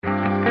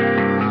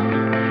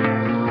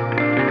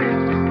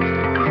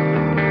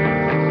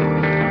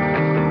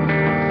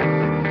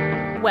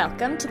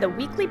Welcome to the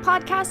weekly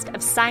podcast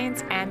of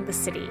Science and the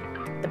City,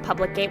 the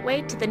public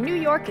gateway to the New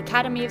York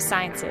Academy of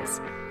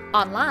Sciences,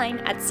 online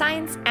at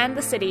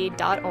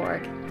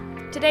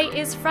scienceandthecity.org. Today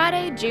is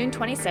Friday, June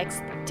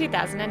 26,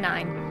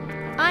 2009.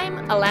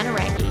 I'm Alana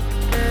Rangi.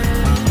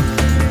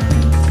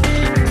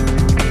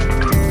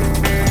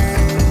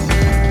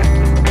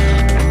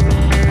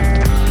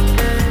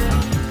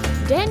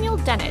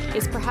 Dennett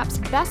is perhaps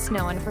best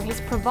known for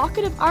his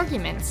provocative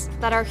arguments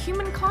that our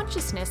human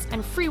consciousness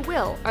and free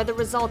will are the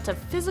result of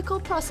physical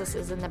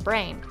processes in the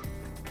brain.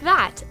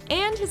 That,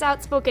 and his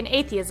outspoken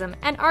atheism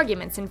and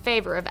arguments in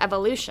favor of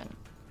evolution.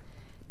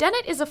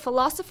 Dennett is a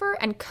philosopher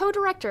and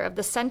co-director of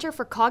the Center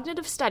for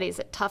Cognitive Studies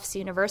at Tufts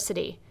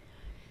University.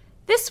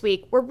 This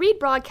week, we're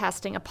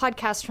rebroadcasting a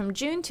podcast from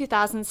June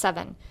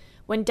 2007,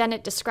 when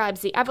Dennett describes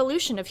the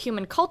evolution of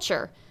human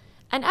culture.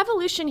 An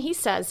evolution, he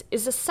says,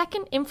 is a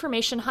second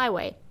information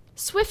highway,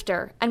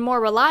 swifter and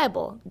more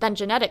reliable than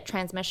genetic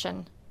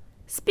transmission.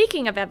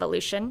 Speaking of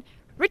evolution,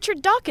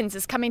 Richard Dawkins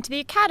is coming to the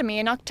Academy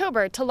in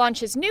October to launch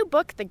his new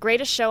book, The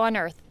Greatest Show on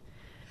Earth.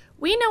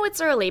 We know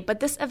it's early, but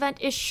this event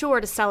is sure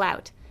to sell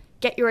out.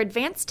 Get your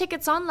advance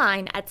tickets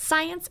online at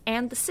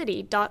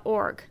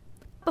scienceandthecity.org.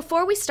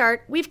 Before we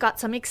start, we've got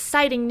some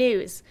exciting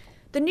news.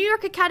 The New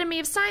York Academy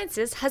of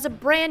Sciences has a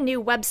brand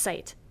new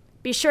website.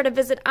 Be sure to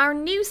visit our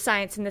new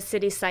Science in the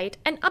City site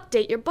and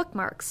update your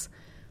bookmarks.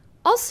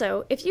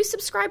 Also, if you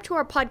subscribe to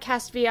our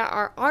podcast via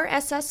our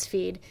RSS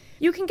feed,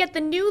 you can get the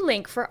new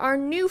link for our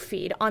new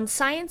feed on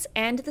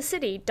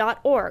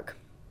scienceandthecity.org.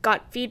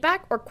 Got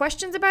feedback or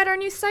questions about our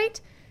new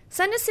site?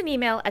 Send us an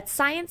email at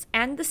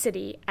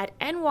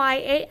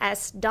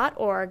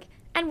scienceandthecity@nyas.org,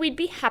 and we'd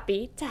be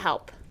happy to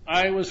help.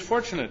 I was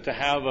fortunate to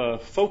have a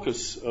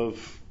focus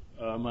of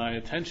my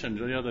attention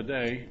the other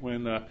day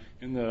when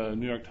in the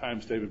New York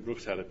Times, David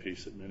Brooks had a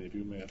piece that many of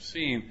you may have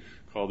seen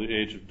called The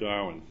Age of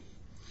Darwin.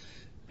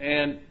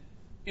 And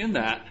in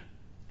that,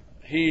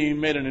 he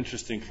made an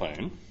interesting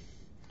claim.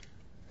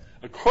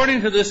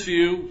 According to this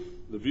view,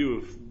 the view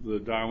of the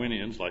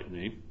Darwinians like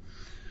me,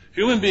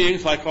 human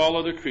beings, like all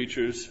other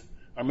creatures,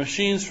 are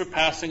machines for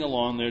passing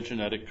along their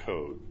genetic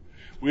code.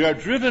 We are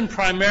driven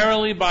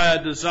primarily by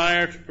a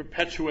desire to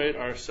perpetuate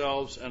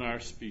ourselves and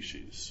our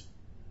species.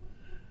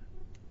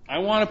 I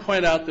want to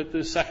point out that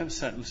this second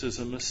sentence is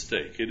a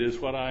mistake. It is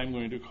what I'm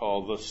going to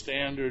call the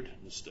standard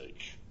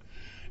mistake.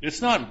 It's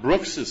not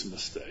Brooks's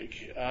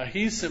mistake.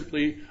 He's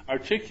simply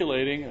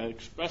articulating and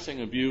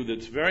expressing a view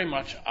that's very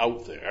much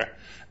out there.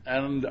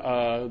 And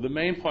the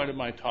main point of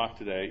my talk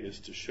today is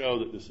to show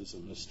that this is a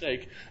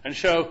mistake and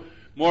show,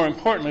 more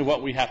importantly,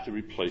 what we have to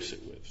replace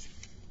it with.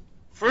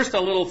 First, a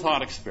little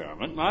thought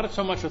experiment. Not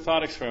so much a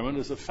thought experiment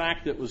as a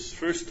fact that was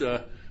first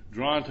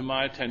drawn to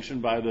my attention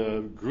by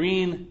the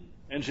green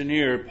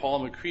engineer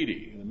Paul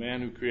MacCready, the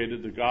man who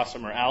created the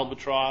Gossamer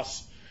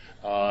Albatross,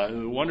 a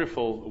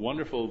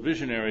wonderful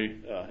visionary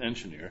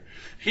engineer.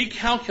 He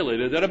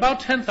calculated that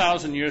about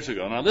 10,000 years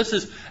ago, now this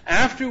is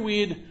after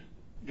we'd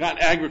got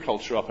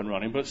agriculture up and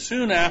running, but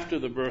soon after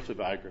the birth of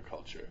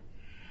agriculture,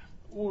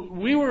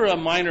 we were a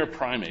minor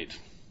primate.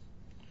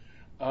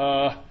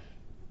 Our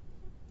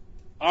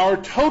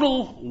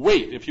total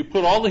weight, if you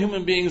put all the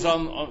human beings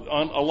on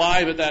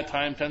alive at that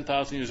time,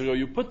 10,000 years ago,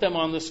 you put them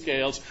on the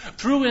scales,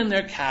 threw in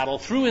their cattle,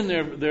 threw in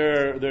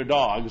their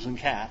dogs and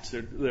cats,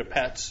 their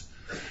pets,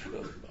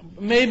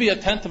 maybe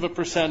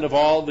 0.1% of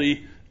all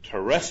the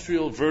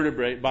terrestrial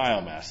vertebrate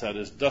biomass. That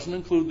is, doesn't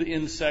include the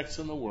insects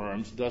and the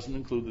worms, doesn't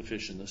include the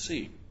fish in the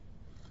sea.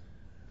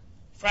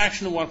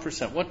 Fraction of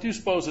 1%. What do you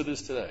suppose it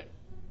is today?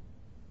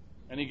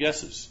 Any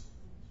guesses?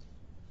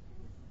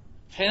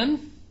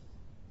 10?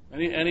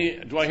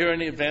 Do I hear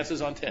any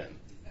advances on 10?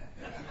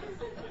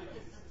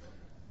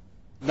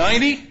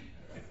 90?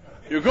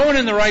 You're going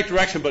in the right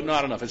direction, but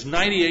not enough. It's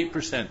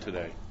 98%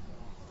 today.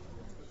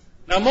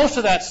 Now, most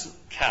of that's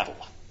cattle.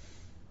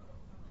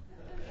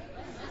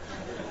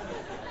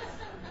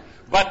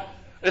 But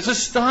it's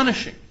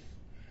astonishing.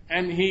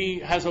 And he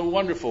has a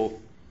wonderful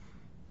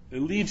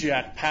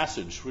elegiac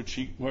passage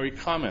where he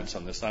comments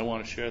on this, and I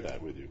want to share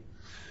that with you.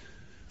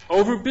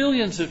 Over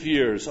billions of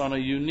years on a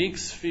unique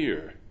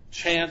sphere,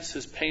 chance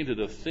has painted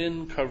a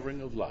thin covering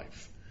of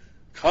life,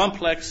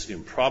 complex,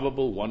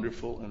 improbable,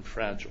 wonderful, and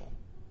fragile.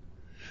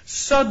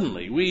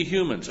 Suddenly, we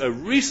humans, a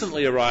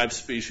recently arrived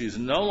species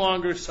no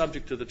longer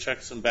subject to the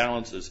checks and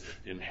balances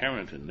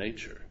inherent in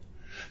nature,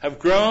 have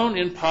grown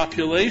in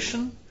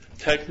population,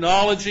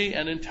 technology,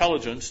 and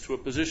intelligence to a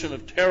position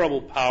of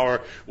terrible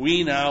power.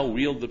 We now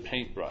wield the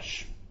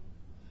paintbrush.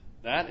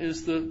 That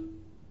is the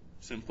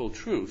simple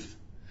truth.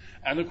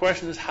 And the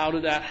question is, how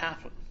did that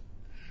happen?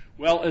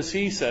 Well, as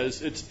he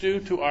says, it's due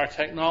to our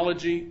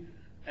technology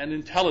and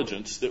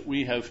intelligence that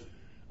we have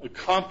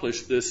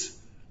accomplished this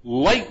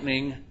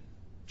lightning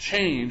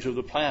change of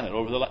the planet.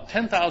 Over the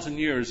 10,000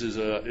 years is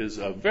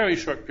a very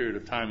short period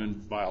of time in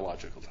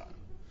biological time.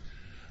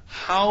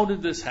 How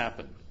did this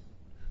happen?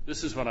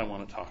 This is what I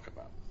want to talk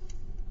about.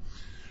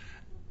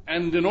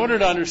 And in order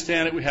to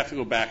understand it, we have to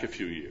go back a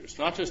few years.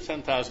 Not just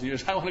 10,000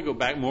 years. I want to go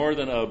back more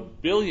than 1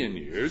 billion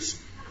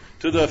years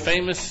to the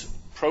famous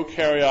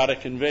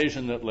prokaryotic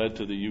invasion that led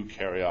to the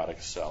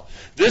eukaryotic cell.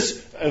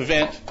 This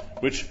event,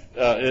 which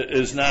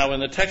is now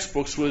in the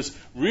textbooks, was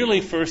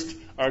really first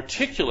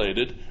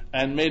articulated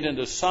and made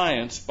into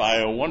science by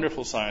a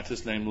wonderful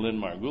scientist named Lynn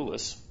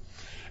Margulis.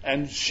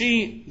 And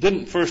she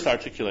didn't first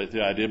articulate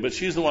the idea, but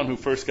she's the one who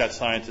first got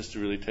scientists to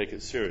really take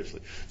it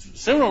seriously.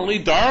 Similarly,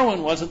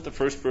 Darwin wasn't the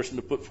first person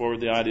to put forward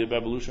the idea of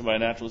evolution by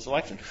natural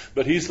selection,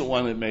 but he's the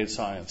one that made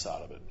science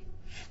out of it.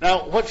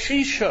 Now, what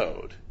she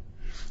showed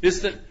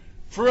is that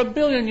for 1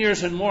 billion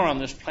years and more on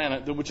this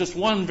planet, there was just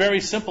one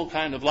very simple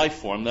kind of life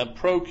form, the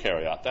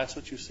prokaryote. That's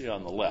what you see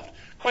on the left.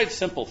 Quite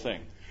simple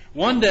thing.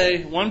 One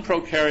day, one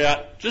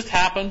prokaryote just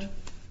happened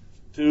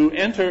to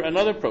enter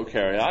another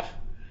prokaryote.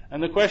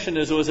 And the question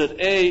is, was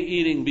it A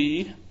eating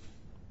B,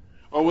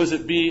 or was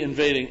it B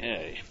invading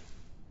A?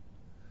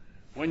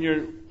 When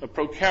you're a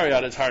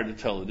prokaryote, it's hard to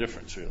tell the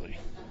difference, really.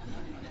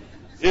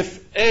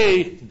 If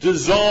A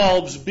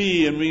dissolves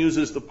B and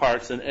reuses the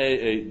parts, then A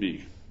ate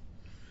B.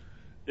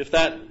 If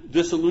that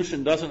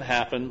dissolution doesn't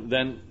happen,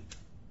 then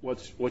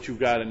what you've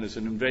got is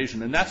an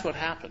invasion. And that's what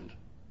happened.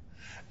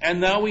 And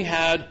now we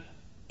had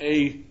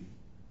a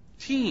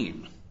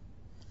team.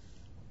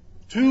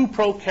 2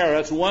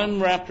 prokaryotes, one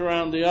wrapped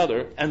around the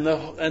other, and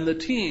the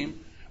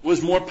team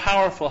was more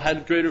powerful,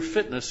 had greater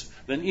fitness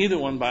than either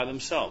one by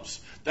themselves.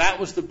 That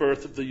was the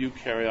birth of the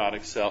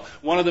eukaryotic cell,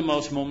 one of the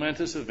most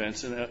momentous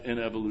events in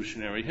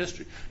evolutionary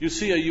history. You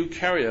see a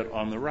eukaryote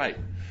on the right.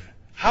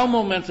 How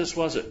momentous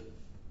was it?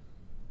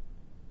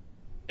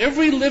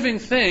 Every living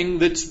thing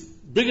that's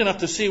big enough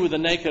to see with the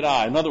naked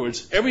eye, in other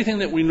words, everything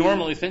that we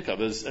normally think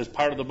of as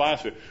part of the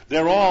biosphere,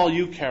 they're all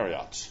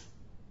eukaryotes.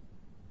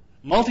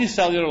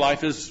 Multicellular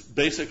life is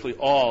basically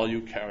all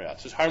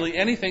eukaryotes. There's hardly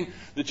anything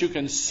that you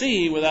can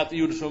see without the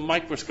use of a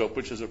microscope,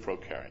 which is a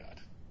prokaryote.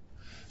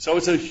 So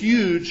it's a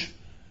huge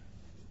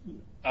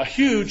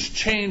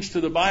change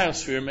to the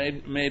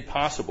biosphere made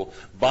possible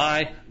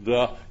by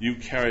the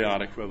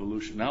eukaryotic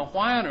revolution. Now,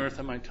 why on earth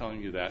am I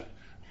telling you that?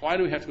 Why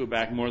do we have to go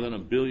back more than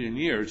 1 billion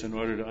years in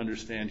order to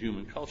understand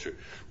human culture?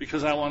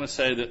 Because I want to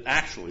say that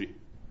actually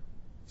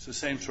it's the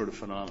same sort of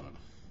phenomenon.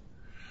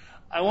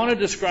 I want to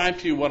describe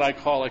to you what I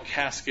call a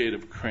cascade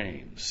of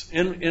cranes.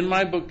 In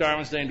my book,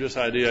 Darwin's Dangerous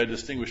Idea, I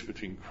distinguish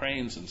between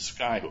cranes and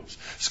skyhooks.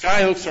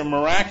 Skyhooks are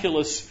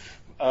miraculous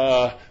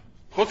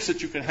hooks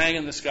that you can hang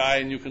in the sky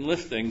and you can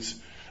lift things,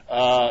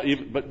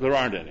 but there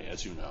aren't any,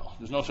 as you know.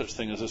 There's no such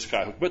thing as a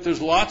skyhook. But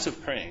there's lots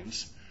of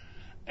cranes.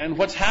 And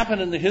what's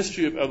happened in the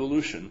history of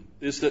evolution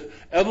is that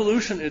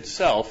evolution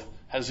itself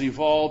has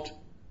evolved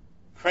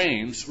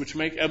cranes which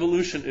make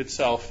evolution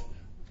itself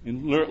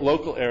in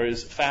local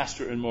areas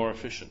faster and more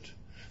efficient.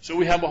 So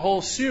we have a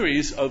whole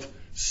series of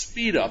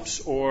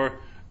speed-ups or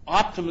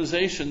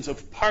optimizations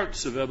of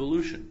parts of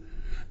evolution.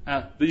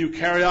 The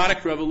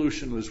eukaryotic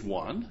revolution was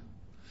one.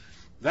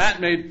 That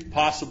made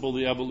possible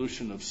the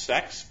evolution of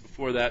sex.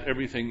 Before that,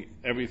 everything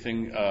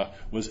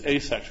was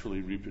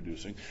asexually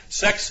reproducing.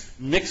 Sex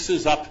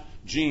mixes up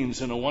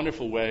genes in a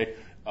wonderful way.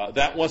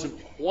 That wasn't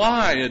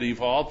why it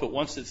evolved, but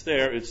once it's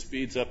there, it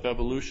speeds up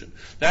evolution.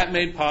 That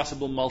made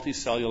possible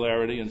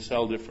multicellularity and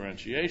cell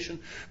differentiation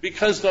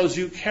because those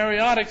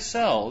eukaryotic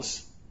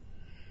cells,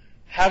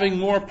 having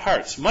more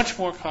parts, much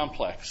more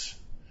complex,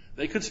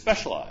 they could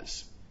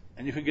specialize,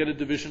 and you could get a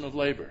division of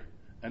labor.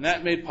 And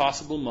that made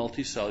possible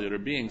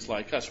multicellular beings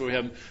like us, where we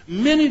have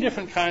many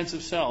different kinds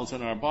of cells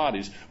in our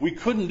bodies. We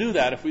couldn't do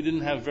that if we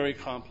didn't have very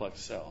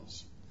complex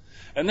cells.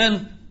 And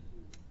then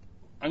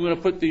I'm going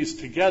to put these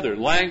together,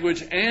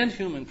 language and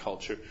human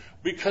culture,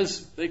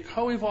 because they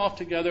co-evolve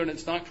together and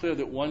it's not clear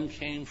that one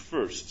came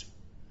first.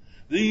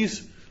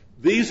 These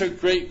are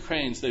great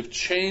cranes. They've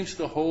changed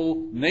the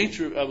whole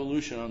nature of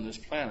evolution on this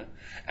planet.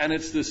 And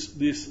it's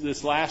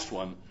this last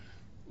one,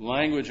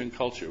 language and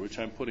culture, which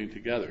I'm putting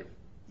together,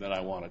 that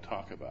I want to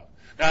talk about.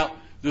 Now,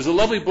 there's a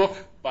lovely book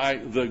by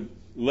the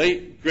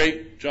late,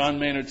 great John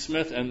Maynard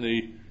Smith and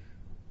the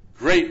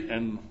great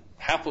and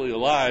happily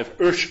alive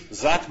Urs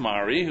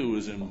Szatmári, who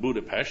was in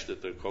Budapest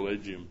at the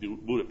Collegium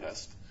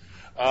Budapest,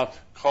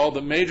 called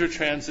The Major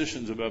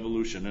Transitions of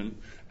Evolution.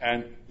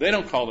 And they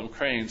don't call them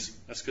cranes.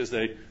 That's because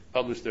they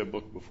published their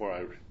book before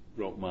I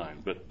wrote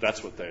mine. But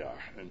that's what they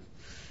are. And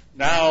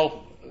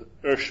now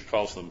Urs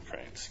calls them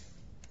cranes.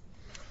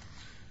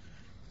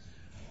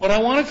 What I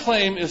want to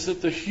claim is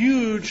that the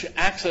huge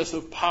access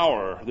of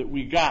power that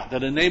we got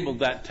that enabled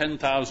that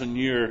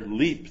 10,000-year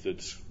leap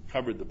that's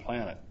covered the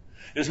planet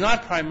is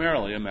not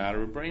primarily a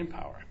matter of brain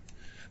power.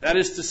 That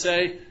is to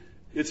say,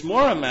 it's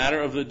more a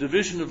matter of the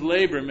division of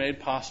labor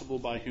made possible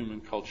by human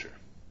culture.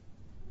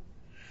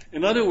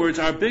 In other words,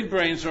 our big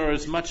brains are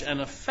as much an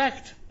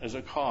effect as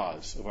a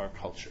cause of our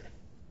culture.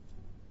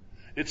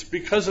 It's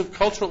because of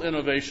cultural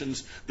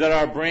innovations that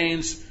our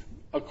brains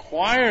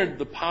acquired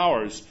the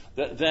powers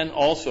that then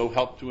also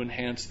helped to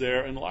enhance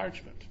their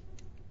enlargement.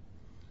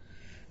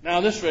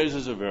 Now, this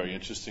raises a very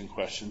interesting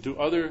question. Do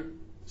other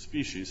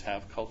species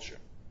have culture?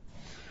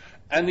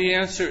 And the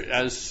answer,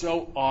 as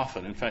so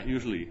often, in fact,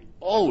 usually,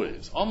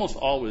 always, almost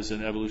always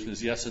in evolution,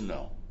 is yes and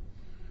no.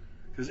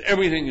 Because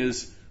everything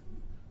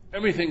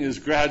is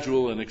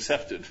gradual and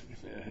accepted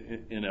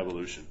in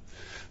evolution.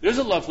 There's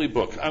a lovely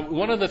book.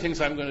 One of the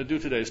things I'm going to do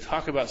today is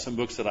talk about some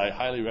books that I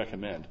highly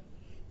recommend.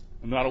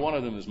 Not one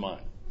of them is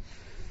mine.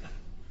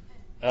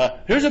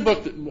 Here's a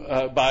book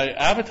by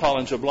Avital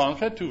and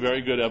Jablonka, two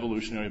very good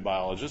evolutionary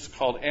biologists,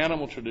 called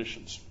Animal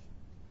Traditions.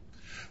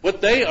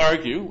 What they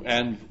argue,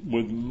 and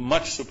with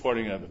much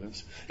supporting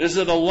evidence, is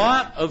that a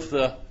lot of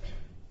the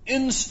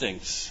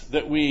instincts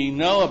that we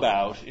know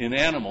about in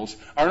animals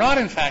are not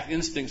in fact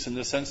instincts in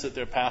the sense that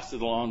they're passed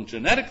along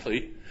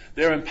genetically.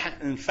 They're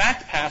in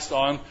fact passed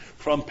on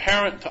from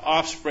parent to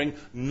offspring,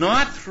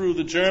 not through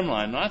the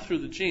germline, not through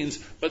the genes,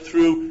 but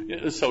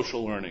through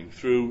social learning,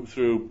 through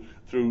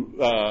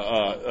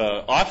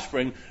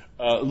offspring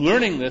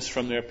learning this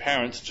from their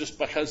parents just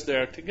because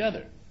they're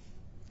together.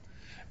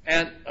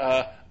 And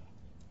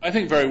I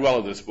think very well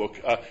of this book.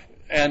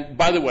 And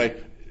by the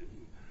way,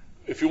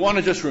 if you want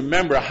to just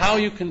remember how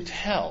you can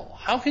tell,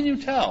 how can you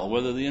tell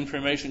whether the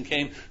information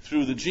came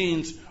through the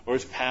genes or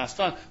is passed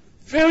on?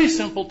 Very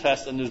simple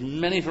test, and there's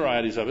many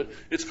varieties of it.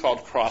 It's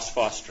called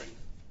cross-fostering.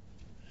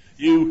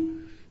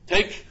 You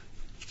take,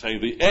 say,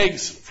 the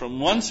eggs from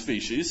one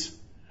species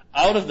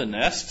out of the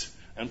nest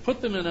and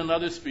put them in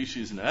another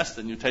species' nest,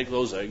 and you take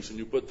those eggs and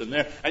you put them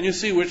there, and you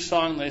see which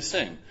song they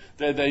sing.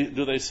 Do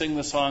they sing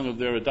the song of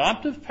their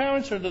adoptive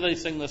parents, or do they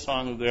sing the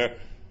song of their,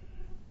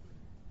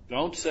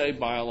 don't say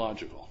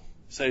biological,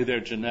 say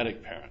their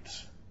genetic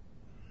parents?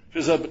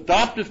 Because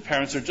adoptive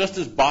parents are just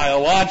as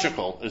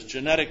biological as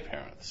genetic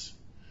parents.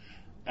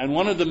 And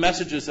one of the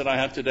messages that I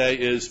have today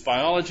is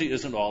biology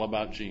isn't all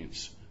about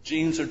genes.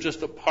 Genes are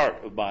just a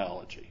part of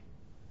biology.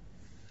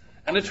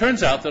 And it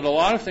turns out that a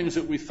lot of things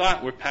that we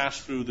thought were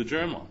passed through the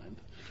germline,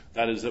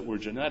 that is, that were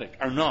genetic,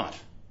 are not.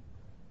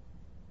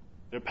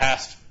 They're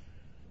passed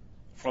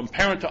from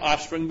parent to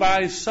offspring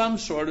by some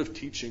sort of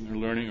teaching or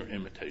learning or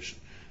imitation.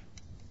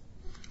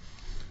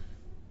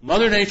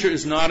 Mother Nature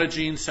is not a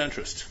gene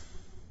centrist.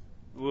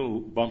 A little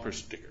bumper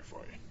sticker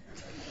for you.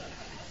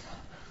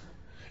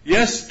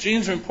 Yes,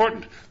 genes are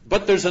important,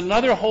 but there's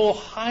another whole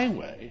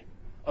highway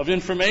of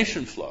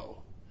information flow.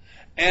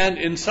 And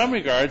in some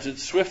regards,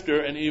 it's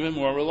swifter and even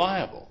more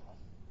reliable.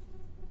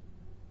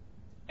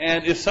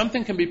 And if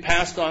something can be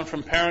passed on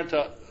from parent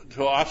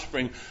to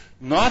offspring,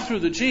 not through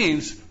the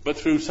genes, but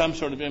through some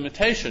sort of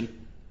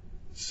imitation,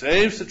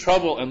 saves the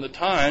trouble and the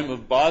time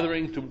of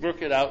bothering to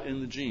work it out in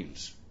the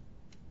genes.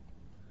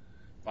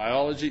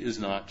 Biology is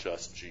not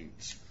just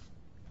genes.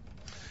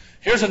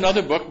 Here's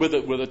another book with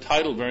a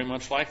title very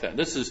much like that.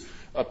 This is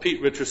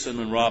Pete Richardson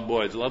and Rob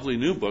Boyd's lovely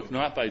new book,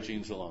 Not by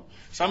Genes Alone.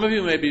 Some of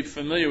you may be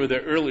familiar with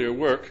their earlier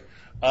work.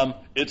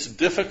 It's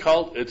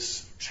difficult.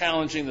 It's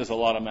challenging. There's a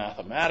lot of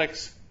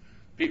mathematics.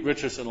 Pete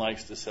Richardson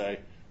likes to say,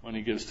 when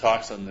he gives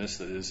talks on this,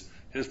 that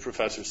his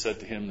professor said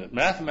to him that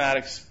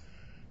mathematics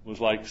was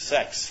like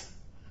sex.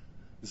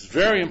 It's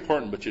very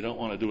important, but you don't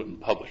want to do it in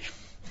public.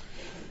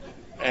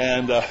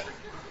 And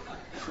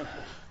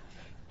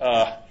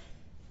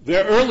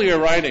their earlier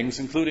writings,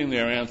 including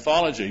their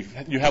anthology,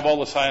 you have all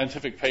the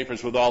scientific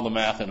papers with all the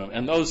math in them,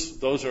 and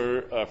those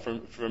are,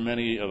 for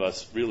many of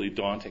us, really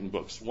daunting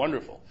books.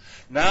 Wonderful.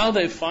 Now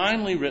they've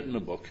finally written a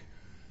book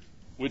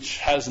which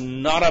has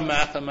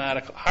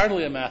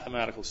hardly a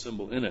mathematical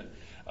symbol in it.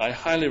 I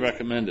highly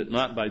recommend it,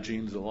 Not by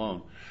Genes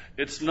Alone.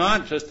 It's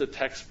not just a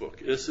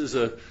textbook. This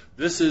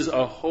is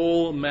a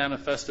whole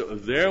manifesto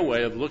of their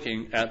way of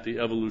looking at the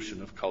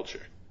evolution of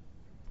culture.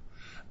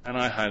 And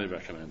I highly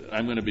recommend it.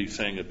 I'm going to be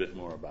saying a bit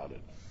more about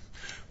it.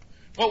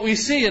 What we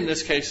see in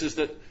this case is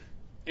that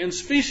in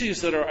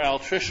species that are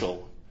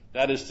altricial,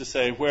 that is to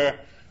say, where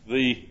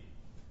the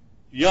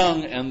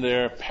young and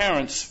their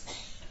parents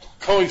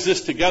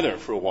coexist together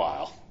for a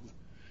while,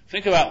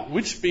 think about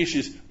which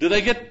species, do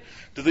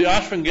the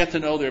offspring get to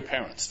know their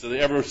parents? Do they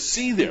ever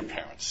see their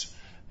parents?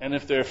 And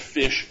if they're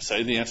fish,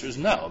 say, the answer is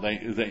no.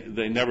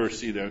 They never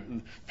see their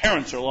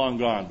parents are long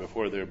gone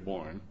before they're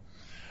born.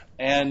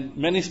 And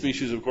many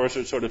species, of course,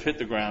 are sort of hit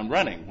the ground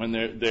running when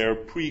they're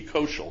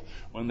precocial,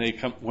 when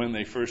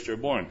they first are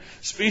born.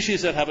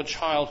 Species that have a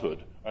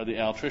childhood are the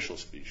altricial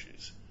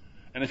species.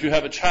 And if you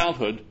have a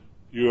childhood,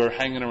 you're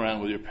hanging around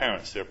with your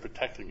parents. They're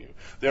protecting you.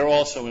 They're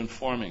also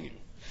informing you.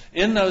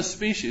 In those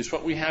species,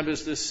 what we have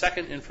is this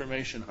second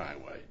information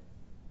highway.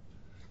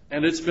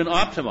 And it's been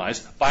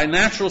optimized by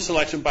natural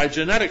selection, by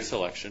genetic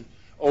selection,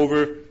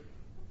 over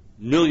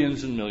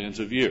millions and millions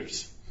of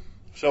years,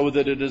 so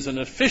that it is an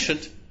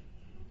efficient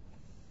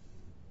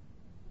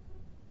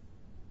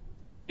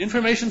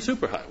information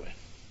superhighway.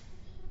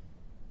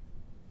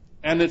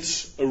 And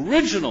its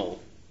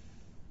original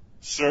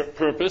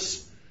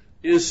purpose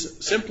is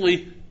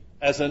simply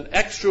as an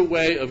extra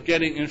way of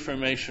getting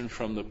information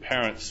from the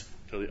parents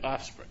to the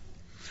offspring.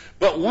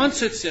 But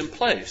once it's in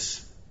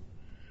place,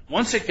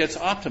 once it gets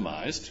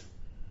optimized,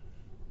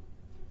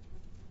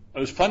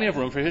 there's plenty of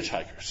room for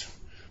hitchhikers.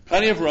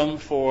 Plenty of room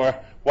for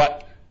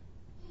what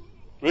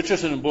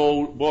Richardson and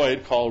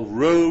Boyd call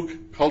rogue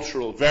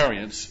cultural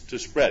variants to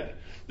spread.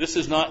 This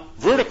is not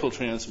vertical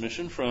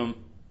transmission from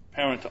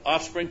parent to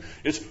offspring.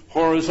 It's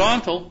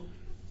horizontal,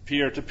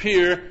 peer to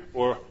peer,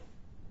 or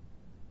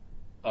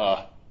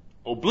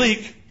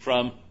oblique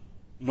from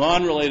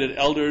non-related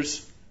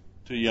elders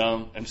to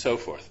young, and so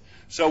forth.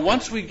 So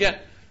once we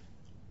get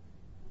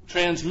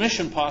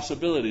transmission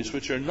possibilities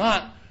which are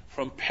not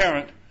from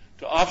parent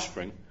to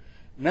offspring,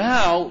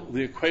 now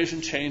the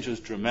equation changes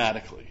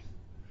dramatically.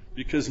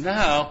 Because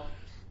now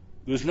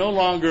there's no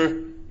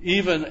longer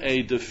even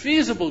a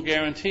defeasible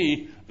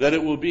guarantee that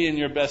it will be in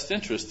your best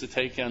interest to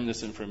take in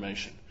this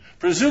information.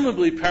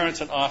 Presumably,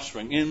 parents and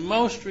offspring, in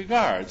most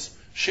regards,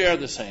 share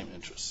the same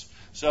interests.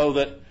 So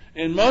that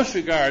in most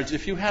regards,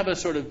 if you have a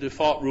sort of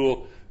default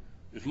rule,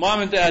 if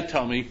mom and dad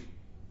tell me,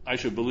 I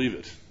should believe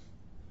it.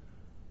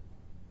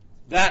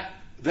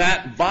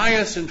 That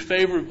bias in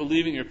favor of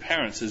believing your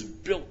parents is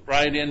built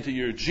right into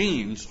your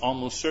genes,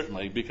 almost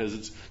certainly, because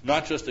it's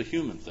not just a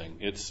human thing.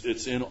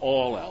 It's in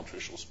all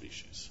altricial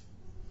species.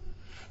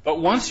 But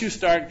once you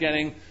start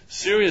getting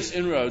serious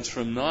inroads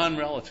from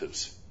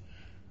non-relatives,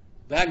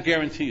 that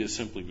guarantee is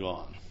simply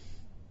gone.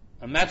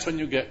 And that's when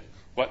you get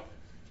what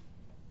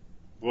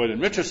Boyd and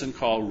Richardson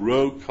call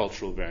rogue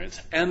cultural variants.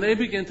 And they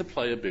begin to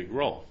play a big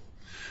role.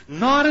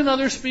 Not in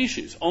other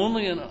species,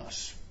 only in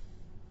us.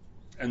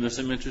 And there's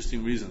some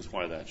interesting reasons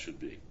why that should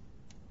be.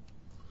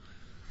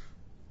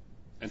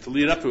 And to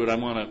lead up to it, I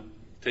want to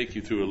take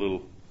you through a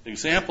little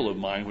example of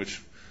mine which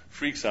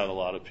freaks out a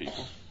lot of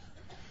people.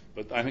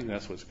 But I think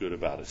that's what's good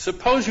about it.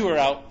 Suppose you were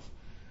out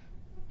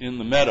in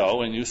the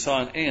meadow and you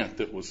saw an ant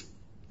that was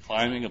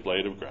climbing a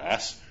blade of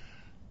grass,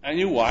 and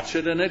you watch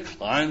it and it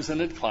climbs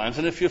and it climbs,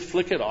 and if you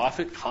flick it off,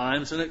 it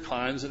climbs and it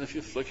climbs, and if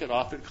you flick it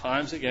off, it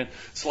climbs again.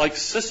 It's like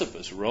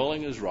Sisyphus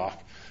rolling his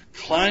rock,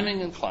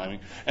 climbing and climbing,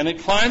 and it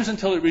climbs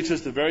until it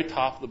reaches the very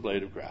top of the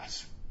blade of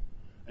grass.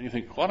 And you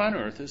think, what on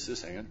earth is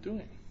this ant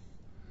doing?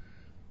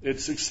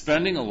 It's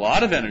expending a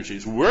lot of energy.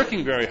 It's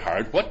working very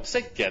hard. What's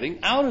it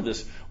getting out of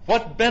this?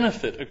 What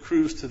benefit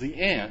accrues to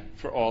the ant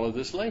for all of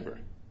this labor?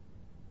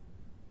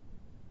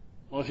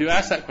 Well, if you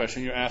ask that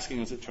question, you're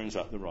asking, as it turns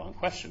out, the wrong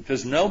question.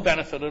 Because no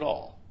benefit at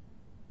all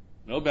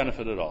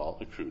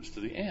accrues to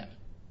the ant.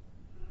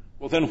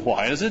 Well, then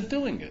why is it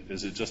doing it?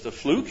 Is it just a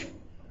fluke?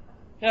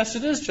 Yes,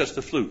 it is just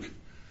a fluke.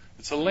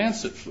 It's a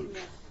lancet fluke.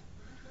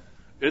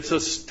 It's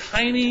a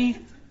tiny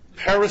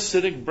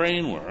parasitic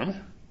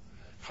brainworm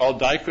called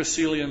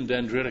Dicrocelium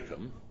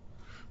dendriticum,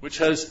 which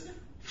has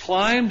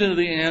climbed into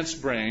the ant's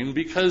brain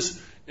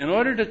because in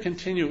order to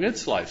continue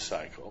its life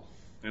cycle,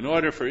 in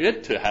order for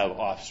it to have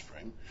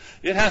offspring,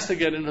 it has to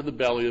get into the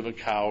belly of a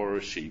cow or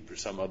a sheep or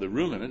some other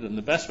ruminant, and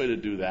the best way to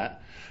do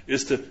that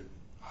is to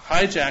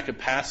hijack a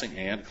passing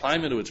ant,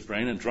 climb into its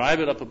brain, and drive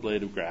it up a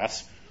blade of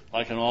grass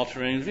like an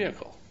all-terrain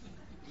vehicle.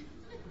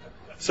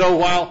 So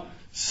while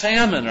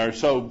salmon are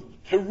so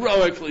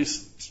heroically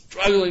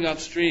struggling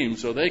upstream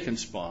so they can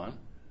spawn,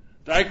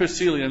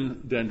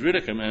 Dicrocelium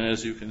dendriticum, and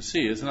as you can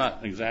see, is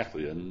not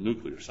exactly a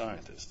nuclear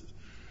scientist.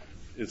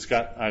 It's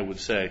got, I would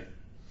say,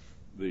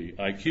 the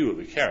IQ of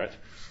a carrot.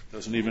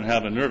 Doesn't even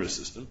have a nervous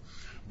system.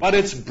 But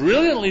it's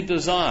brilliantly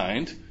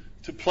designed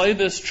to play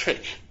this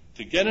trick,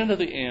 to get into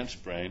the ant's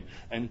brain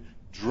and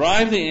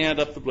drive the ant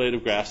up the blade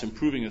of grass,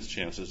 improving its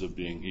chances of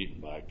being eaten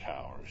by a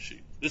cow or a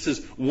sheep. This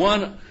is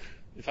one,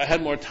 if I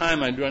had more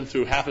time, I'd run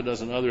through half a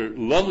dozen other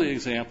lovely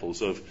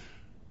examples of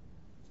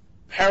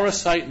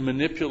parasite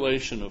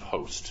manipulation of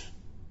host.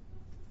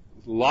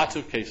 Lots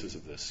of cases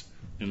of this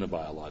in the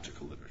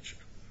biological literature.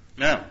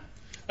 Now,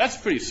 that's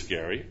pretty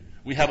scary.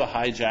 We have a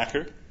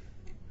hijacker,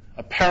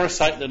 a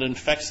parasite that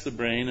infects the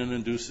brain and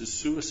induces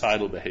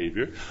suicidal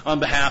behavior on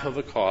behalf of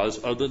a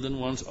cause other than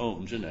one's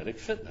own genetic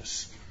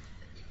fitness.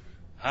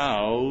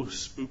 How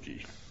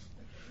spooky.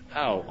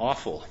 How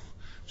awful.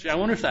 Gee, I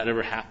wonder if that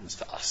ever happens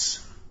to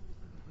us.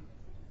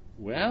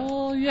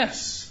 Well,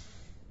 yes.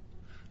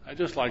 I'd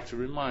just like to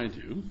remind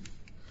you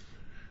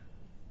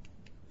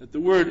that the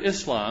word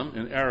Islam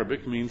in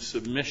Arabic means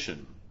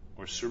submission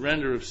or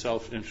surrender of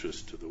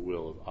self-interest to the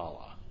will of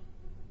Allah.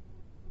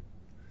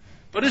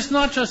 But it's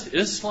not just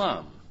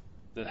Islam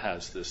that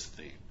has this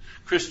theme.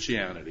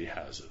 Christianity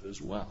has it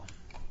as well.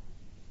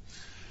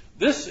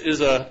 This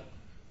is a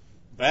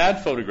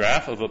bad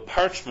photograph of a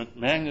parchment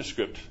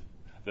manuscript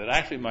that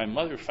actually my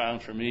mother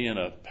found for me in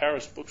a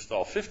Paris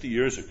bookstall 50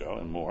 years ago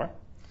and more.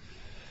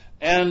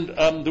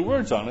 And the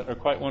words on it are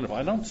quite wonderful.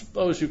 I don't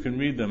suppose you can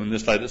read them in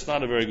this light. It's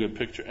not a very good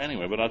picture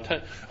anyway, but I'll tell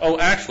you. Oh,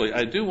 actually,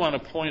 I do want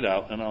to point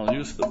out, and I'll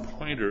use the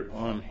pointer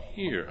on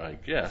here, I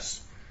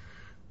guess,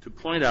 to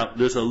point out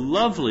there's a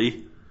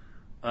lovely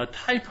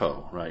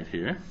typo right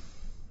here.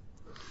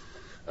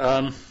 Wait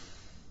a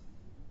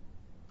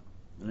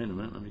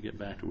minute, let me get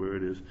back to where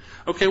it is.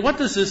 Okay, what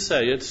does this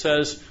say? It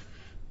says,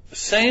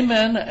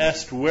 Semen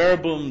est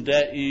verbum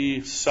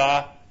Dei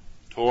sa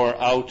tor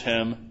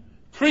autem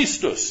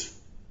Christus.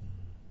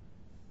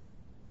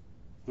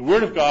 The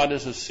word of God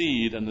is a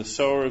seed, and the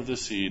sower of the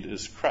seed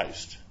is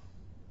Christ.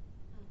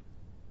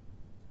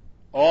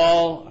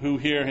 All who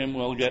hear him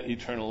will get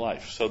eternal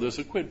life. So there's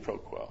a quid pro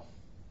quo.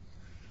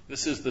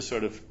 This is the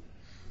sort of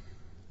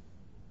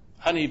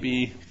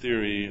honeybee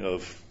theory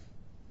of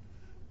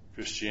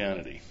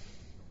Christianity.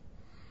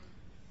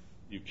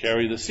 You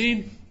carry the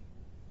seed,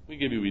 we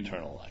give you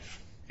eternal life.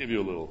 Give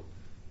you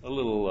a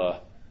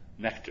little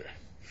nectar.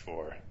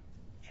 for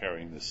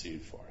carrying the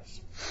seed for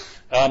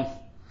us.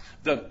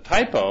 The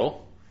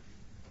typo,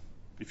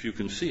 if you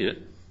can see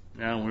it,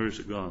 now where is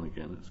it gone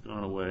again? It's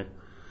gone away.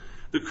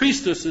 The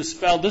Christus is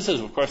spelled, this is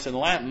of course in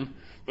Latin,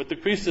 but the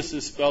Christus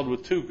is spelled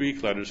with two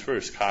Greek letters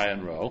first, chi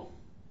and rho.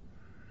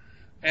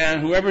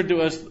 And whoever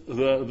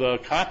the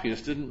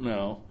copyist didn't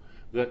know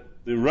that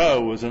the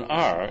rho was an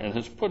R and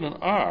has put an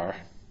R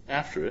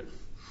after it.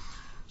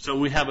 So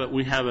we have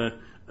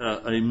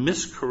a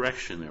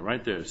miscorrection there,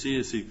 right there.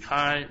 See,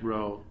 chi,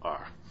 rho,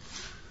 R.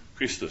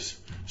 Christus.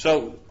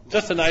 So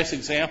just a nice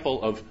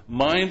example of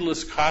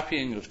mindless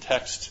copying of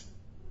text.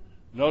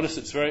 Notice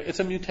it's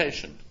a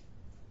mutation.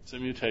 It's a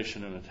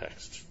mutation in a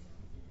text.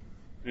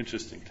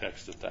 Interesting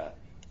text at that.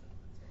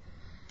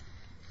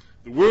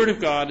 The Word of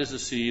God is a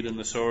seed, and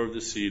the sower of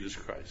the seed is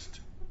Christ.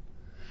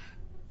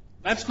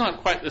 That's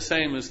not quite the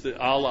same as the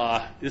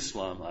Allah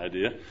Islam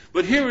idea,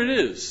 but here it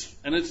is,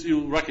 and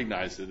you'll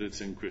recognize that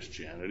it's in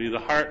Christianity. The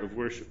heart of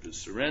worship is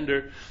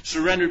surrender.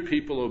 Surrendered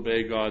people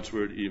obey God's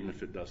word even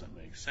if it doesn't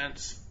make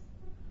sense.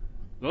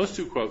 Those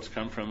two quotes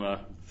come from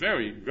a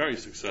very, very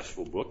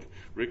successful book,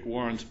 Rick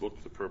Warren's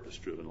book, The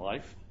Purpose-Driven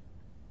Life,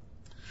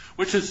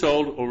 which has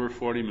sold over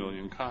 40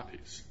 million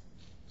copies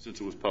since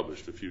it was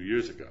published a few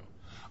years ago.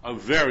 A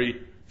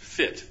very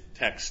fit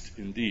text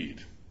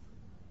indeed.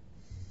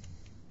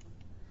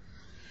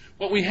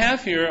 What we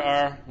have here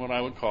are what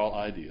I would call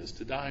ideas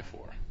to die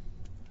for.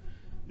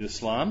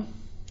 Islam,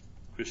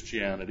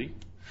 Christianity,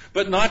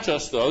 but not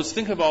just those.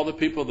 Think of all the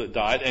people that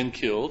died and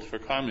killed for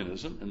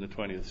communism in the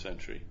 20th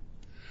century,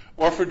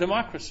 or for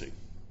democracy,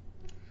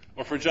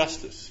 or for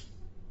justice,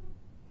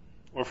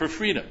 or for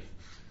freedom.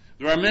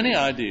 There are many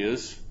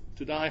ideas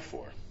to die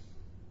for.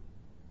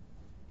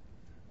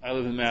 I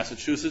live in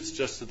Massachusetts.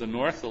 Just to the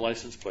north, the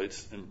license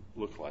plates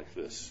look like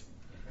this.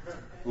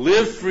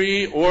 Live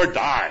free or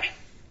die.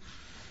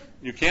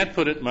 You can't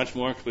put it much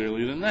more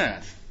clearly than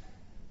that.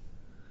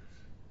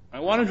 I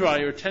want to draw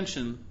your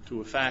attention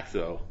to a fact,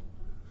 though.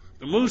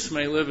 The moose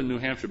may live in New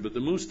Hampshire, but the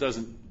moose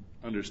doesn't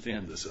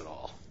understand this at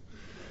all.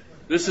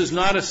 This is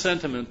not a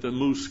sentiment the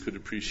moose could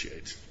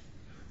appreciate.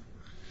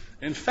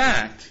 In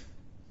fact,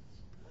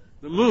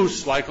 the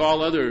moose, like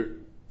all other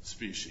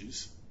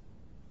species,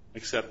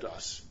 except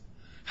us,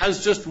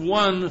 has just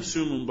one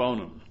summum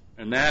bonum,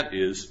 and that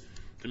is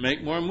to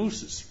make more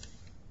mooses.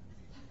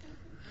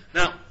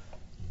 Now,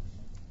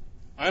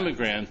 I'm a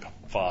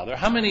grandfather.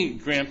 How many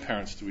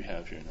grandparents do we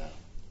have here now?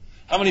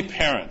 How many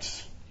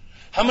parents?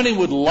 How many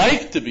would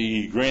like to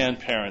be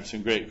grandparents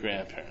and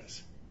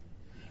great-grandparents?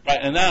 Right,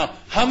 and now,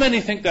 how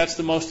many think that's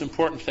the most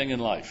important thing in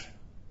life?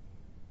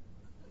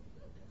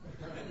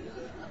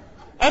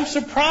 I'm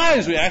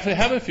surprised we actually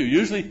have a few.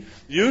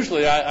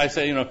 Usually I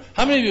say,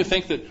 how many of you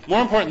think that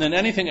more important than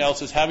anything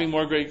else is having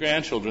more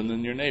great-grandchildren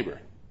than your neighbor?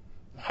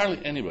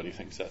 Hardly anybody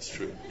thinks that's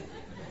true.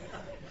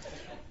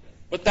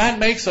 But that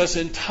makes us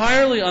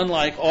entirely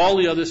unlike all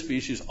the other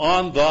species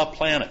on the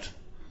planet.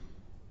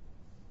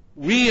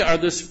 We are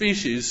the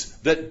species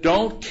that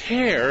don't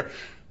care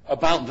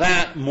about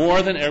that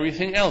more than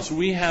everything else.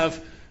 We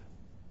have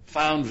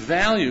found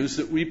values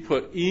that we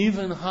put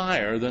even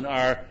higher than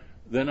our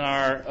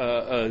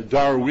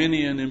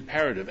Darwinian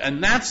imperative.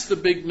 And that's the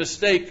big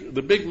mistake.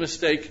 The big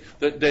mistake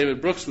that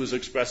David Brooks was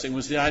expressing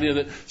was the idea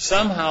that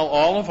somehow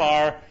all of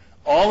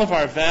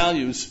our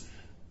values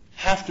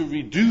have to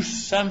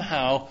reduce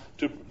somehow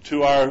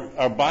to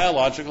our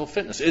biological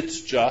fitness.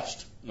 It's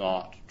just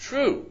not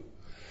true.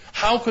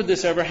 How could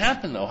this ever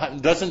happen, though?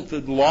 Doesn't the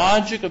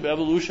logic of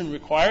evolution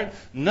require it?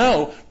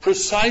 No,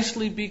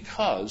 precisely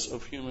because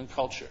of human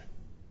culture.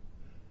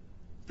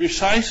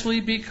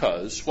 Precisely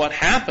because what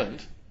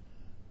happened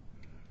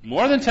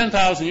more than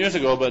 10,000 years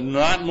ago, but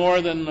not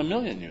more than 1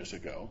 million years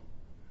ago,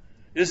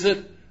 is that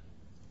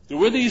there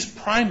were these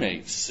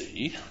primates,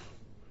 see,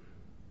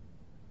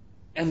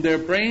 and their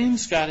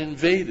brains got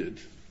invaded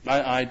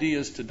by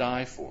ideas to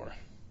die for.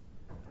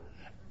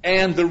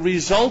 And the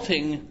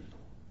resulting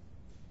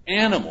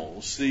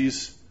animals,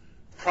 these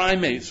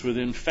primates with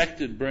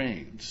infected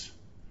brains,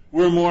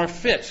 were more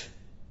fit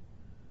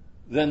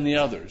than the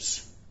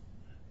others,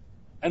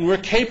 and were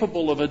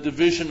capable of a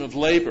division of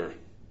labor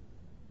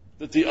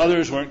that the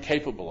others weren't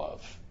capable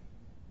of.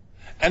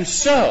 And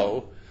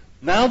so,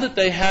 now that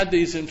they had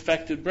these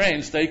infected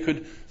brains, they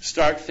could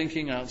start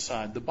thinking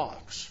outside the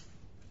box.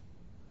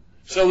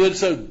 So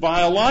it's a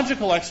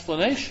biological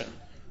explanation,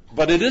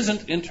 but it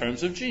isn't in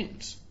terms of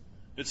genes.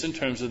 It's in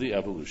terms of the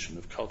evolution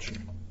of culture.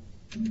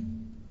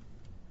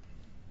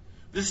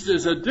 This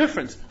is a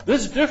difference.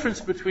 This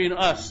difference between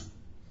us.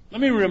 Let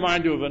me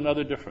remind you of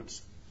another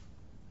difference.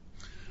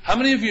 How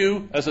many of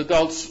you, as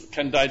adults,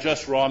 can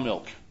digest raw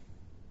milk?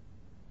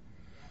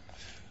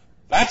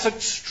 That's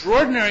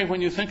extraordinary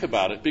when you think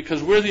about it,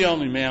 because we're the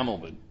only mammal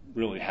that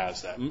really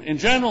has that. In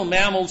general,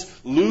 mammals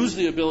lose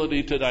the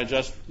ability to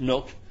digest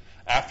milk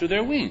after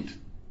they're weaned.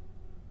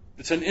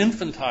 It's an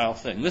infantile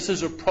thing. This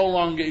is a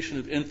prolongation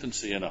of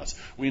infancy in us.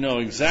 We know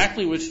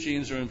exactly which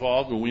genes are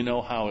involved, and we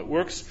know how it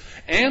works,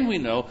 and we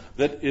know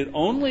that it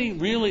only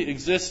really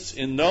exists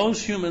in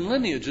those human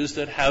lineages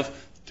that have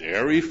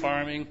dairy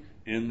farming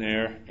in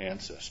their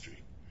ancestry.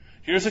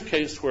 Here's a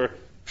case where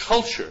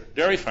culture,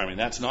 dairy farming,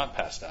 that's not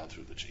passed down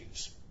through the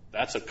genes.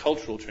 That's a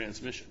cultural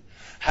transmission,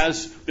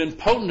 has been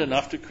potent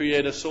enough to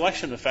create a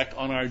selection effect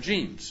on our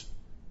genes.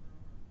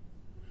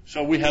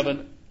 So we have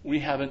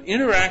an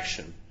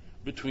interaction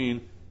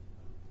between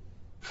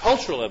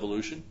cultural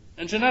evolution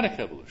and genetic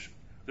evolution.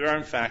 There are,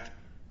 in fact,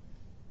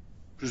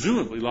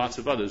 presumably lots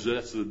of others.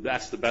 That's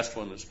the best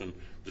one that's been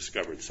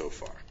discovered so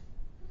far.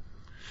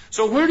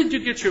 So where did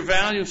you get your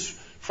values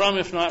from,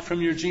 if not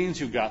from your genes?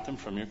 You got them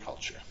from your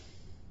culture.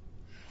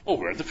 Well,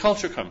 where did the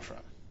culture come from?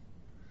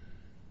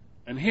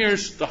 And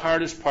here's the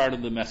hardest part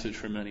of the message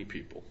for many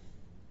people.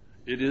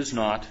 It is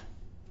not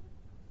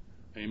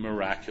a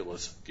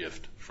miraculous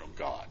gift from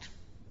God.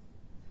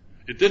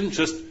 It didn't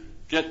just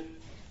get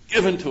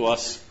given to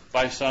us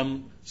by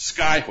some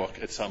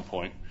skyhook at some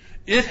point.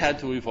 It had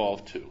to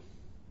evolve too.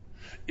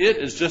 It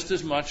is just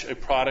as much a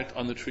product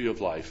on the tree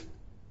of life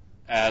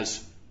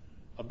as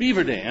a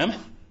beaver dam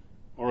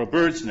or a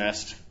bird's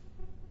nest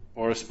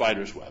or a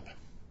spider's web.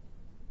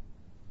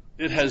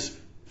 It has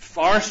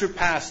far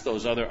surpassed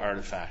those other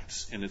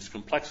artifacts in its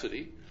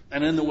complexity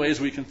and in the ways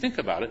we can think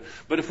about it.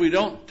 But if we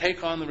don't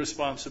take on the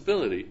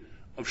responsibility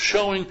of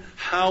showing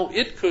how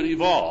it could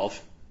evolve,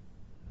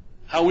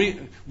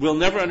 we'll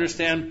never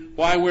understand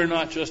why we're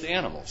not just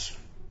animals,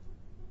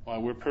 why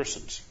we're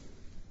persons.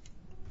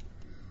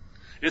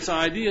 It's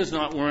ideas,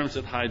 not worms,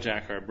 that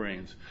hijack our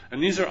brains.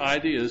 And these are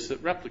ideas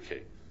that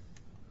replicate.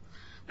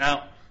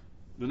 Now,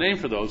 the name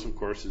for those, of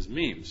course, is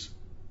memes.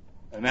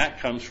 And that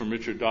comes from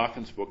Richard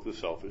Dawkins' book, The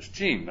Selfish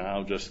Gene,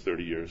 now just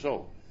 30 years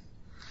old.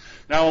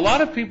 Now, a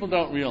lot of people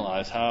don't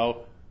realize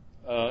how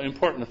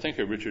important a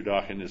thinker Richard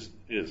Dawkins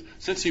is.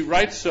 Since he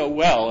writes so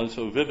well and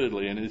so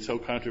vividly and is so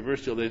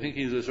controversial, they think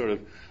he's a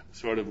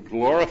sort of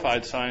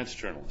glorified science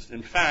journalist.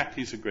 In fact,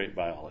 he's a great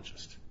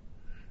biologist.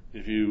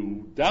 If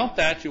you doubt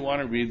that, you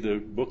want to read the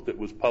book that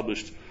was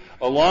published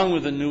along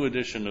with a new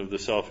edition of The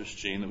Selfish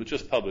Gene that was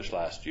just published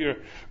last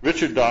year,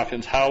 Richard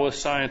Dawkins, How a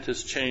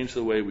Scientist Changed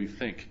the Way We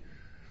Think.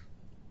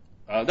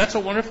 That's a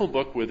wonderful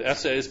book with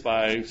essays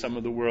by some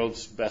of the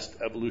world's best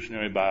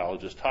evolutionary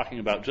biologists talking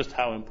about just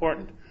how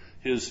important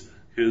his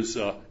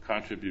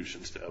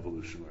contributions to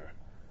evolution were.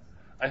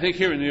 I think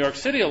here in New York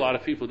City, a lot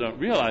of people don't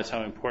realize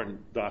how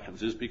important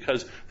Dawkins is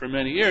because for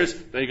many years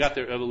they got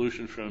their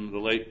evolution from the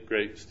late,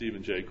 great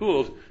Stephen Jay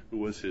Gould, who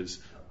was his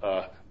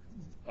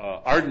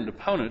ardent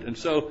opponent, and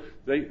so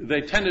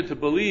they tended to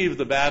believe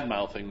the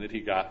bad-mouthing that he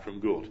got from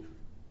Gould.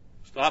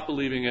 Stop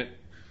believing it.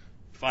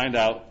 Find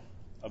out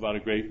about a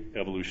great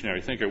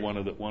evolutionary thinker, one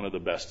of the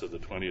best of the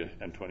 20th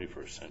and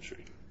 21st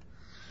century.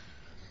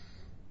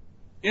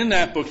 In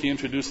that book, he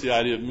introduced the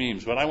idea of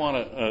memes, but I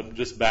want to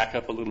just back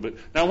up a little bit.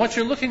 Now, what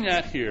you're looking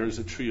at here is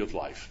a tree of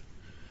life.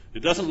 It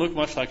doesn't look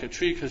much like a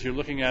tree because you're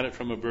looking at it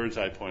from a bird's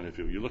eye point of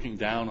view. You're looking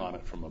down on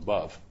it from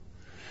above.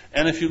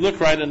 And if you look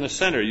right in the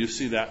center, you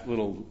see that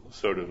little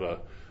sort of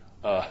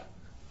a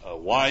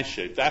Y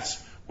shape.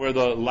 That's where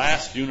the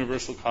last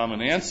universal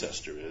common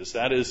ancestor is.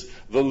 That is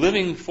the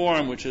living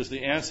form, which is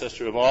the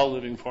ancestor of all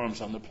living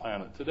forms on the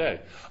planet today.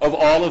 Of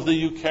all of the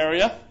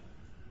eukarya,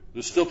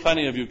 there's still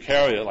plenty of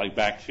eukarya, like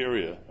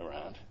bacteria,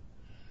 around.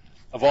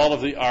 Of all of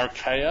the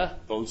archaea,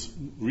 those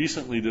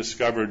recently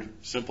discovered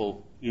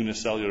simple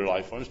unicellular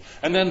life forms.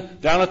 And then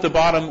down at the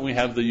bottom, we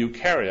have the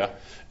eukarya.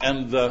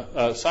 And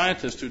the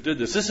scientist who did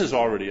this is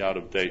already out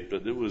of date,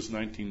 but it was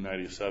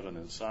 1997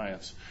 in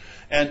Science.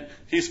 And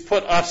he's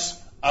put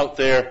us out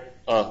there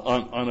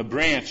on a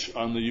branch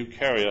on the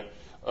eukarya,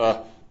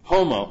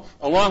 Homo,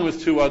 along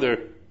with two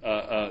other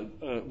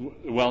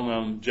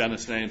well-known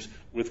genus names,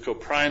 with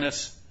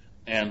Coprinus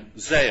and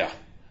Zea,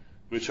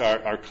 which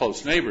are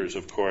close neighbors,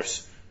 of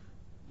course,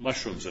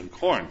 mushrooms and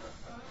corn.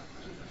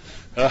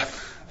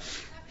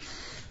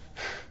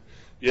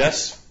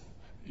 Yes,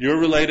 you're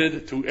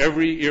related to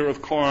every ear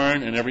of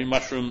corn and every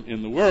mushroom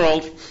in the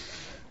world,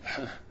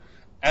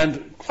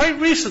 and quite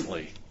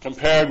recently,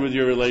 compared with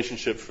your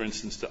relationship, for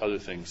instance, to other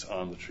things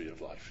on the tree of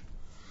life.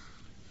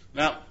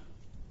 Now,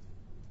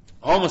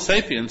 Homo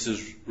sapiens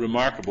is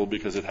remarkable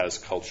because it has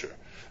culture,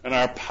 and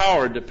our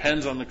power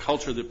depends on the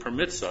culture that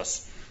permits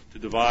us to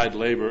divide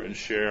labor and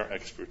share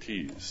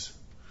expertise.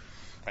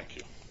 Thank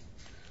you.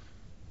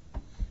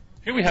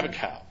 Here we have a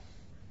cow.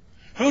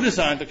 Who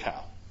designed the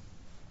cow?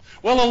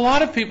 Well, a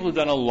lot of people have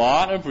done a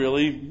lot of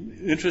really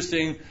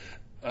interesting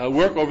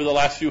work over the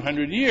last few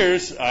hundred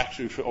years,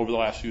 actually over the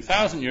last few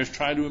thousand years,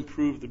 trying to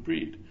improve the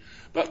breed.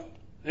 But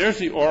there's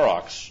the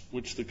aurochs,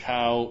 which the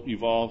cow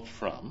evolved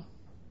from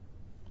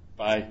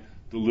by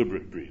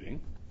deliberate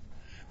breeding.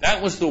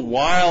 That was the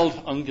wild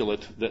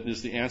ungulate that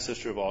is the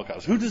ancestor of all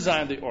cows. Who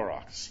designed the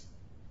aurochs?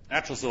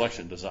 Natural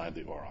selection designed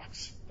the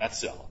aurochs.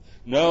 That's all.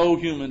 No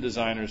human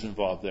designers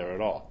involved there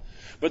at all.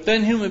 But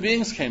then human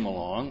beings came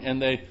along,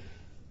 and they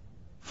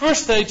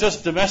First, they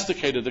just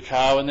domesticated the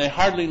cow, and they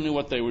hardly knew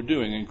what they were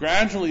doing. And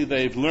gradually,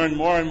 they've learned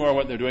more and more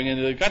what they're doing,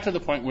 and they've got to the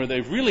point where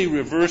they've really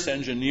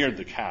reverse-engineered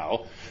the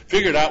cow,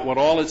 figured out what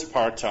all its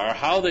parts are,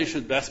 how they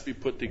should best be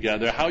put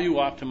together, how you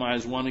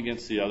optimize one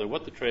against the other,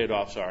 what the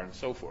trade-offs are, and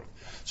so forth.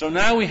 So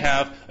now we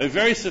have a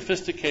very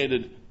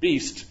sophisticated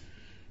beast,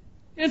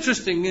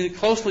 interestingly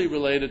closely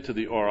related to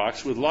the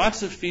aurochs, with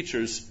lots of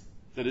features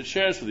that it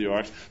shares with the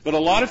aurochs, but a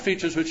lot of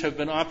features which have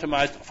been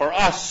optimized for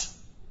us.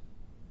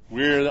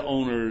 We're the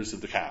owners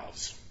of the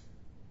cows.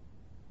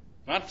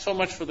 Not so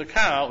much for the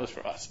cow as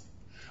for us.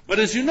 But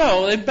as you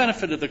know, they've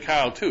benefited the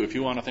cow too, if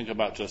you want to think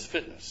about just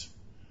fitness.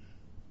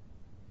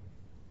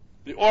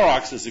 The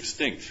aurochs is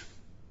extinct.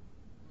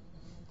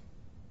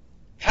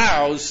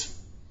 Cows,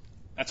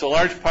 that's a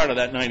large part of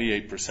that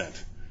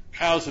 98%.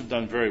 Cows have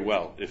done very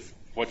well if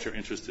what you're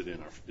interested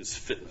in is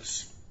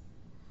fitness.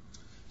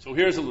 So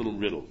here's a little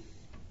riddle.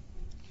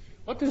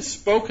 What do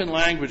spoken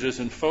languages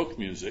and folk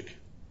music,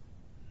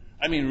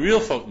 I mean real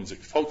folk music,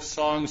 folk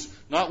songs,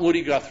 not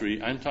Woody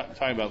Guthrie, I'm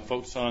talking about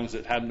folk songs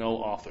that have no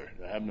author,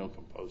 that have no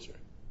composer.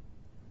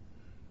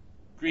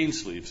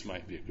 Greensleeves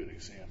might be a good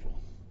example.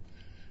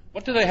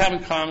 What do they have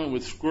in common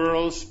with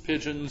squirrels,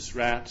 pigeons,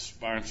 rats,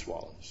 barn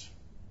swallows?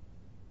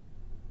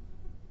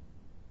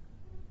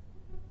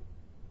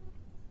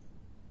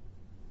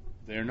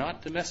 They're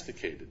not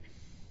domesticated,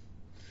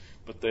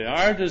 but they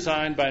are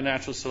designed by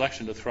natural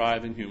selection to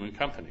thrive in human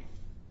company.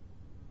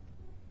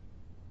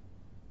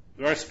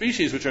 There are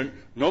species which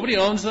nobody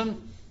owns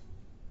them,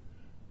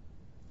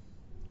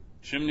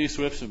 chimney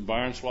swifts and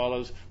barn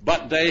swallows,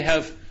 but they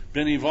have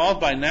been evolved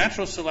by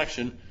natural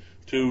selection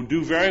to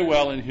do very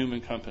well in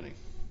human company.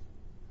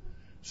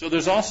 So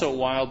there's also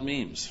wild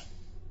memes.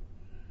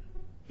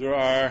 There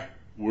are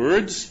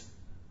words.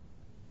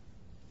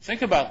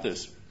 Think about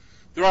this.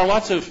 There are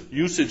lots of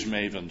usage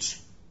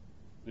mavens,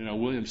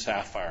 William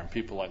Safire and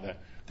people like that.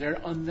 They're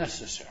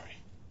unnecessary.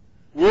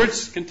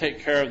 Words can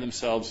take care of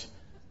themselves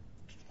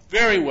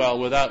very well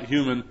without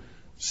human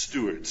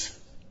stewards.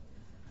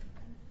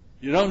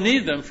 You don't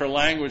need them for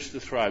language to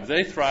thrive.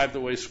 They thrive the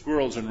way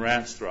squirrels and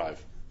rats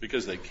thrive,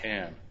 because they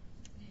can.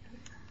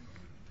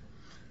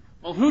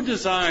 Well, who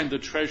designed the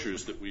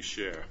treasures that we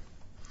share?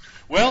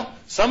 Well,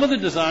 some of the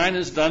design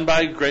is done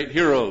by great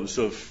heroes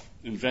of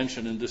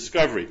invention and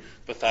discovery.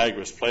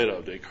 Pythagoras,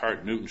 Plato,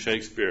 Descartes, Newton,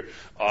 Shakespeare,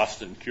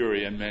 Austin,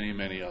 Curie, and many,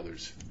 many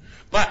others.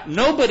 But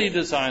nobody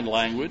designed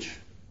language.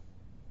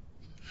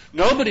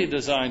 Nobody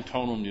designed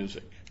tonal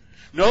music.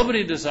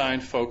 Nobody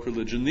designed folk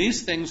religion.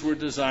 These things were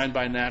designed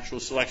by natural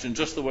selection,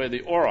 just the way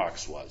the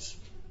aurochs was.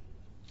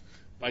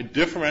 By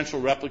differential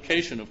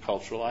replication of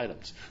cultural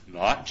items.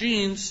 Not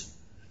genes.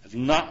 It's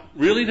not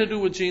really to do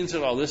with genes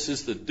at all. This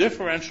is the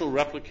differential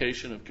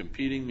replication of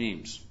competing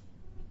memes.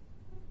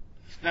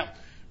 Now,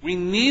 we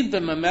need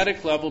the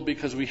mimetic level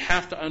because we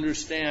have to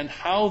understand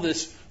how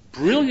this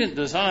brilliant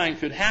design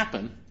could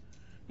happen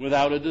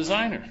without a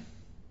designer.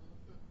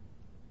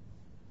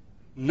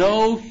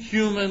 No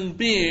human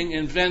being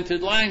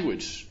invented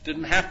language.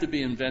 Didn't have to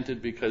be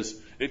invented because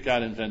it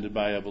got invented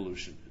by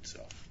evolution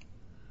itself.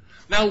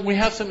 Now, we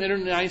have some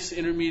nice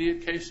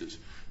intermediate cases.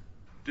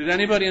 Did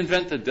anybody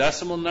invent the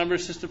decimal number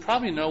system?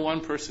 Probably no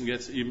one person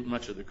gets even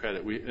much of the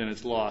credit, and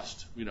it's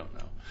lost. We don't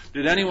know.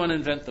 Did anyone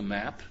invent the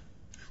map?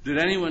 Did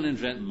anyone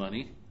invent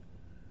money?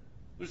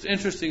 There's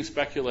interesting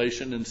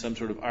speculation and some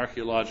sort of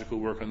archaeological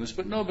work on this,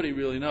 but nobody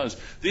really knows.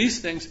 These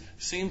things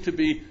seem to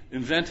be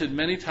invented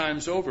many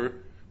times over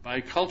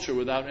by culture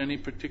without any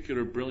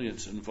particular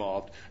brilliance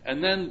involved.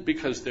 And then,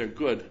 because they're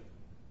good,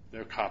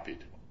 they're copied.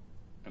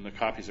 And the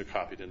copies are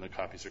copied, and the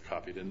copies are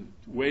copied. And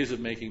ways of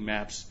making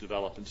maps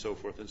develop, and so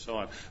forth and so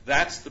on.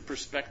 That's the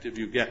perspective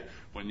you get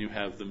when you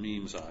have the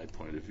memes-eye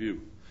point of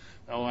view.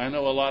 Now, I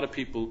know a lot of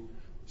people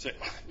say,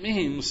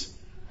 memes,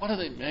 what are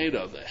they made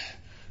of?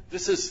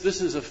 This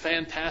is a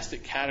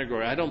fantastic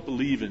category. I don't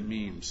believe in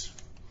memes.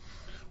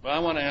 Well, I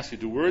want to ask you,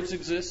 do words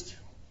exist?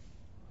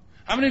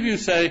 How many of you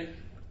say,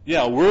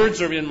 yeah,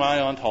 words are in my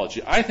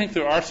ontology? I think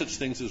there are such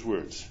things as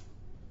words.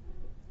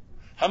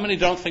 How many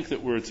don't think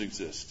that words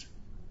exist?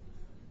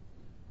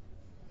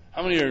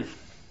 How many are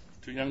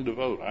too young to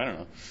vote? I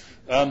don't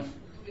know.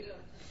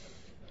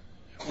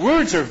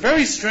 Words are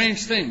very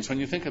strange things when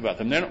you think about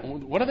them.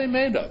 What are they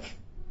made of?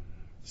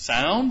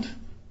 Sound?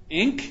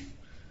 Ink?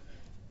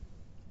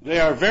 They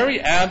are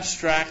very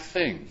abstract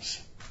things.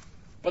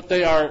 But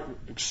they are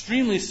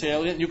extremely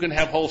salient. You can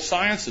have whole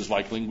sciences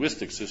like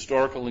linguistics,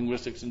 historical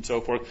linguistics, and so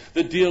forth,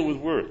 that deal with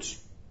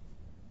words.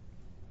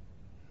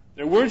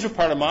 Their words are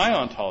part of my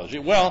ontology.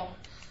 Well,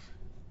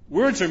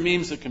 words are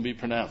memes that can be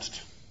pronounced.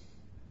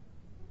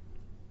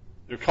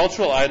 They're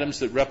cultural items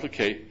that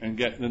replicate and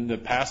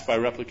that pass by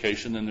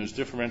replication, and there's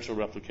differential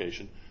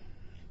replication.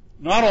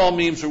 Not all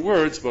memes are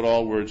words, but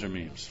all words are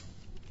memes.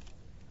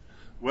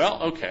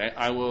 Well, okay,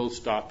 I will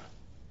stop,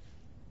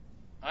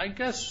 I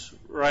guess,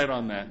 right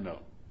on that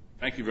note.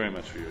 Thank you very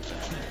much for your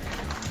attention.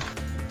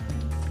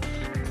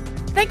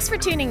 Thanks for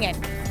tuning in.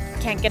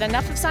 Can't get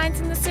enough of Science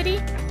in the City?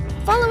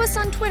 Follow us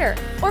on Twitter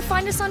or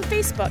find us on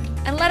Facebook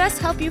and let us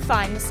help you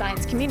find the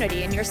science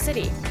community in your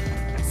city.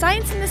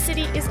 Science in the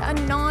City is a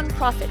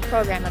non-profit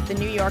program of the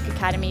New York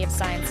Academy of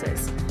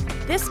Sciences.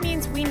 This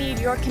means we need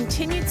your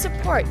continued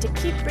support to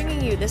keep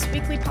bringing you this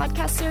weekly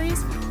podcast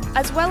series,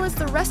 as well as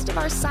the rest of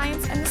our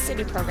Science and the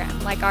City program,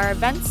 like our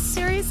events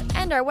series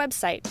and our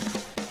website.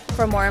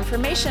 For more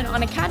information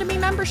on Academy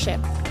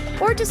membership,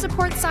 or to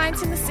support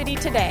Science in the City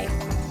today,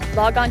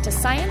 log on to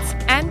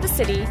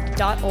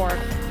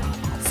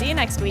scienceandthecity.org. See you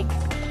next week.